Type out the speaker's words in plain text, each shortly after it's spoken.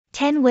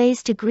10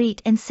 ways to greet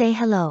and say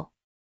hello.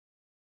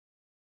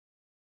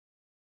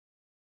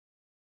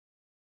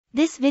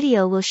 This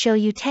video will show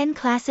you 10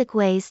 classic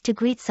ways to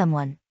greet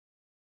someone.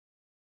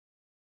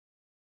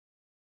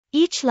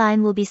 Each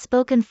line will be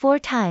spoken 4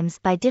 times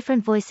by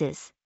different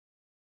voices.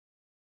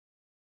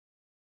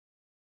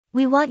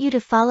 We want you to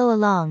follow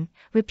along,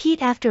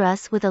 repeat after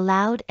us with a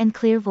loud and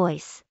clear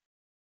voice.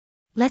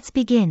 Let's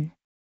begin.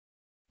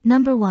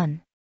 Number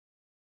 1.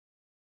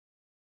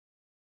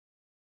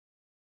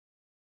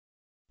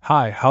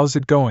 Hi, how's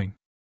it going?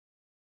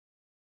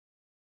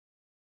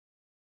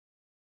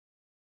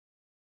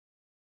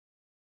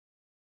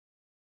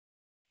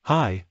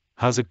 Hi,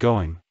 how's it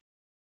going?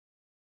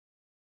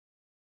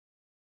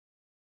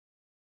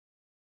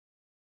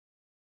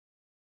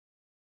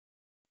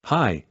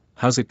 Hi,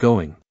 how's it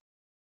going?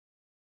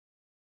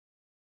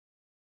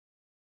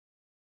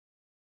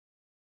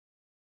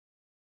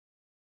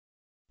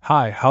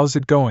 Hi, how's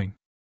it going?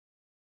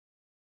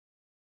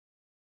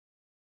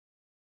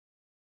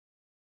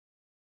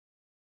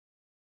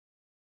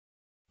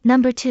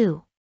 Number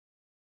 2.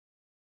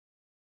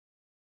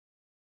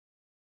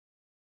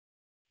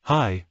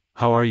 Hi,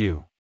 how are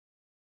you?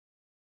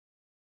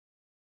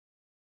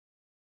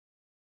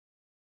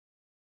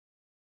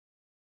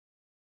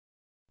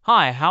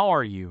 Hi, how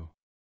are you?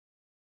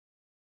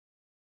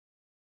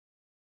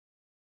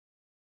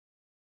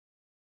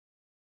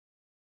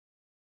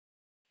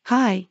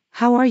 Hi,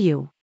 how are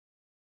you?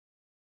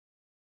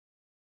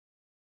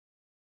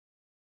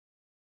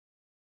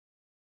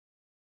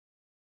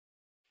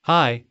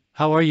 Hi,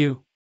 how are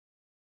you?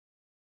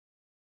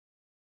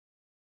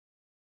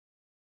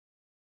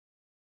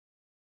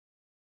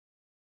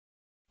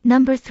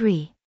 Number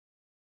 3.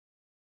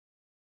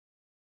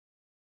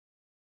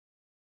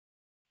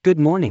 Good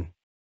morning.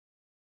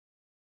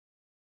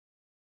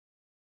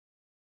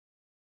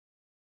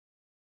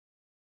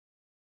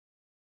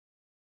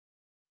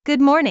 Good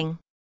morning.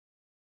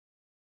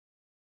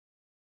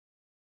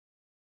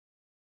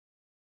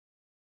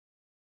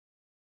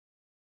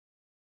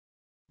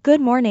 Good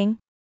morning.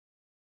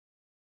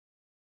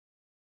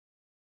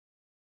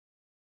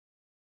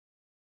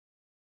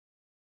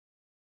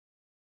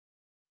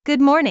 Good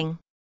morning.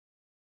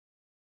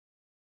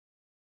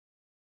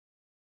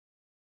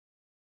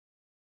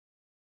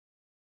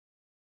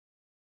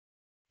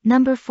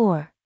 Number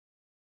 4.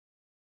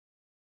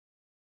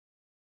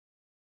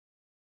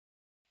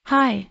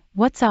 Hi,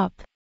 what's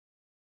up?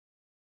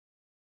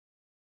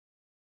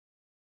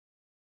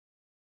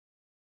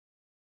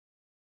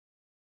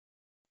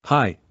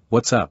 Hi,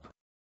 what's up?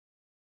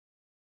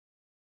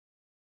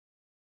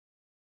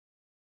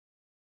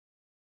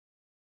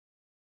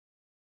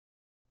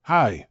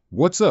 Hi,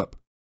 what's up?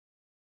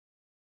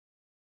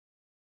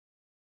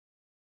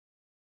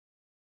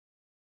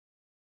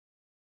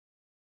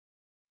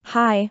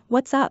 Hi,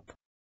 what's up?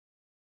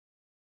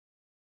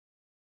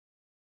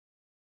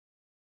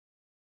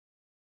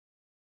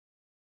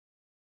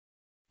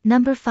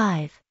 Number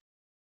 5.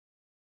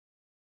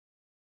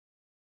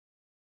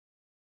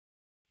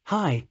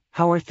 Hi,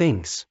 how are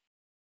things?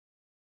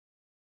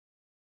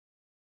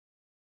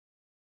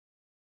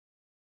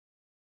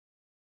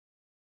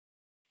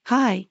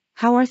 Hi,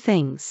 how are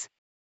things?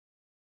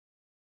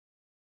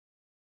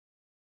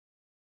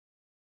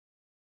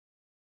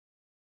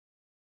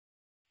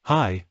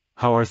 Hi,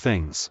 how are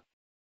things?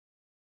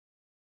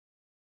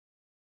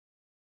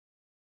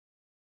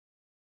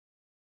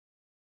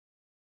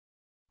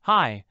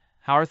 Hi,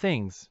 how are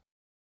things?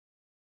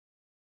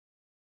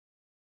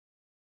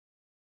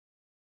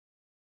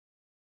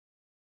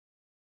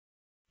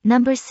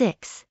 Number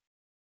 6.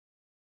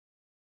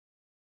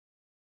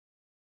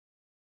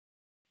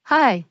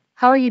 Hi,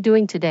 how are you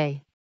doing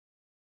today?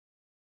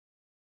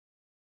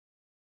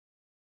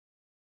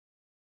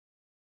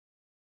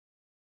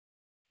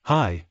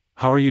 Hi,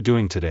 how are you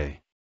doing today?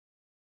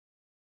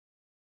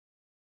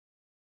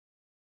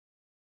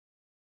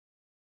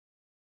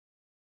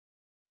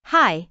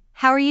 Hi,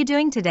 how are you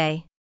doing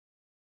today?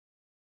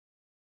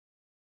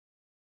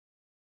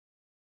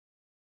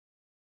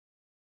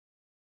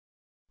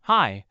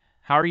 Hi,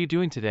 how are you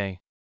doing today?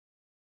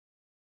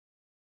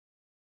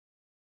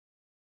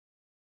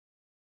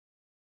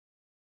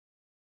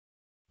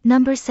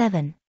 Number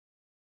 7.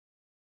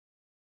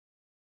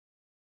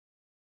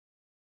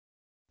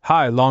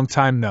 Hi, long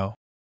time no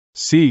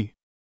see.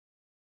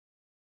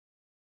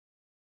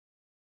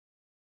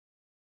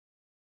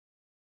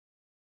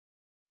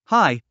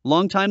 Hi,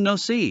 long time no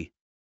see.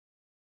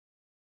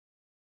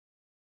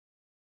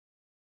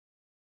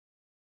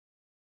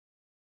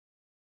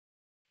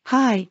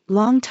 Hi,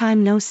 long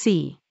time no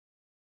see.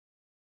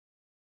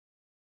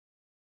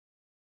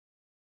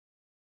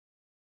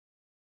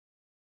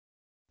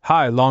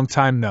 Hi, long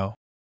time no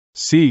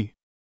see.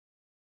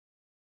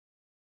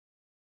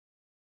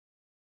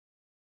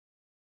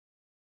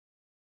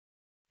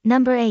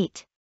 Number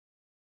 8.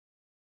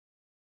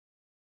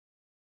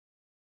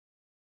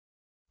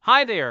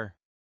 Hi there.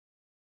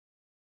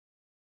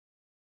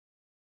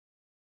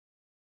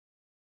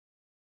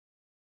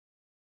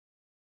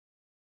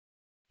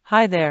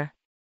 Hi there.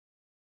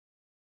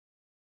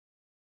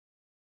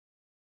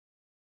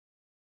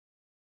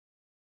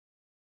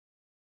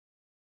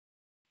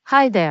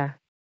 Hi there.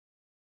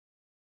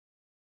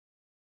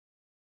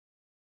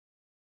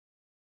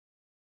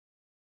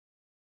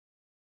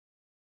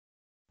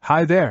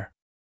 Hi there.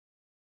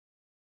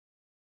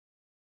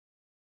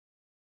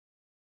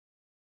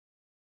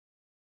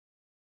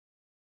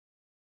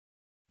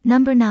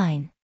 Number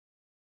 9.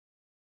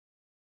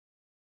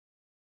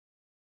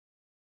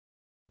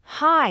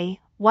 Hi,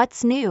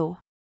 what's new?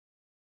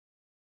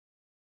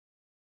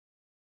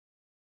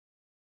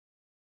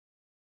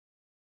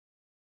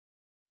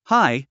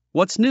 Hi,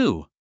 what's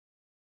new?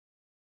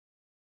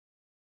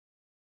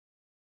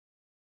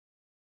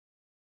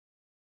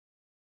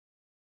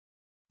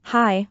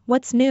 Hi,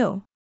 what's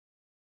new?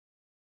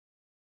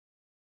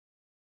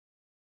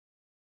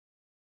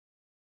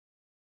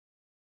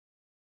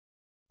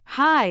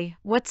 Hi,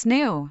 what's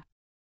new?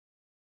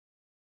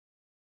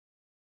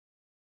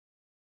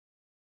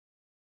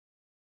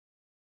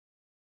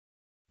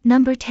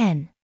 Number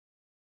 10.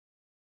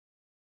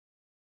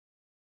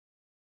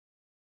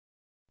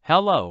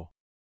 Hello.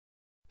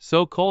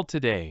 So cold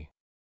today.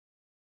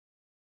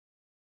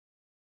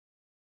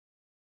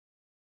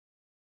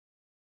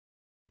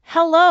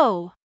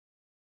 Hello.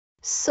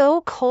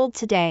 So cold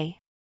today.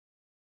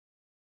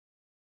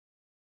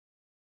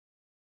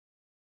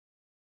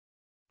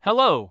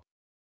 Hello.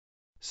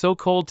 So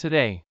cold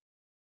today.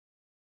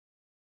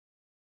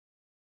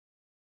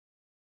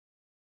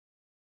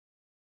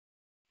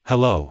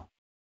 Hello.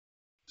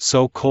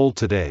 So cold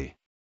today.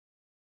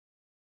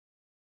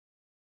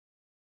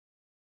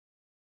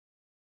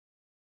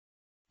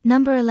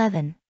 Number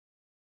 11.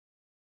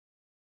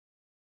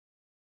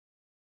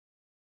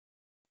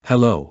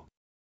 Hello.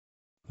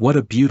 What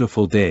a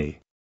beautiful day.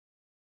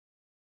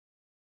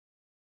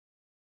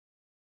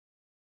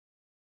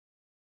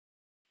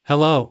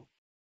 Hello.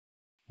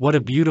 What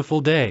a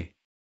beautiful day.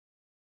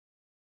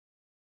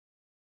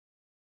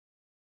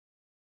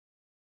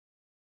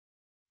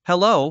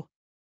 Hello.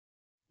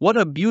 What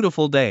a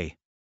beautiful day.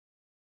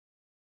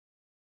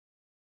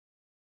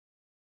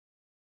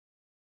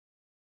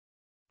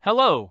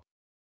 Hello.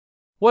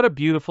 What a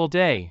beautiful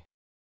day.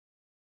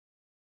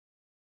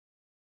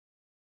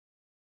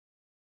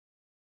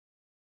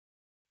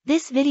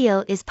 This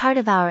video is part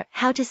of our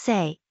How to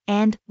Say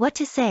and What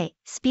to Say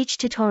speech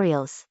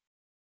tutorials.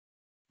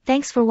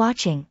 Thanks for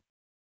watching.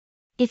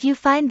 If you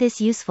find this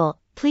useful,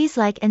 please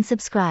like and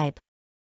subscribe.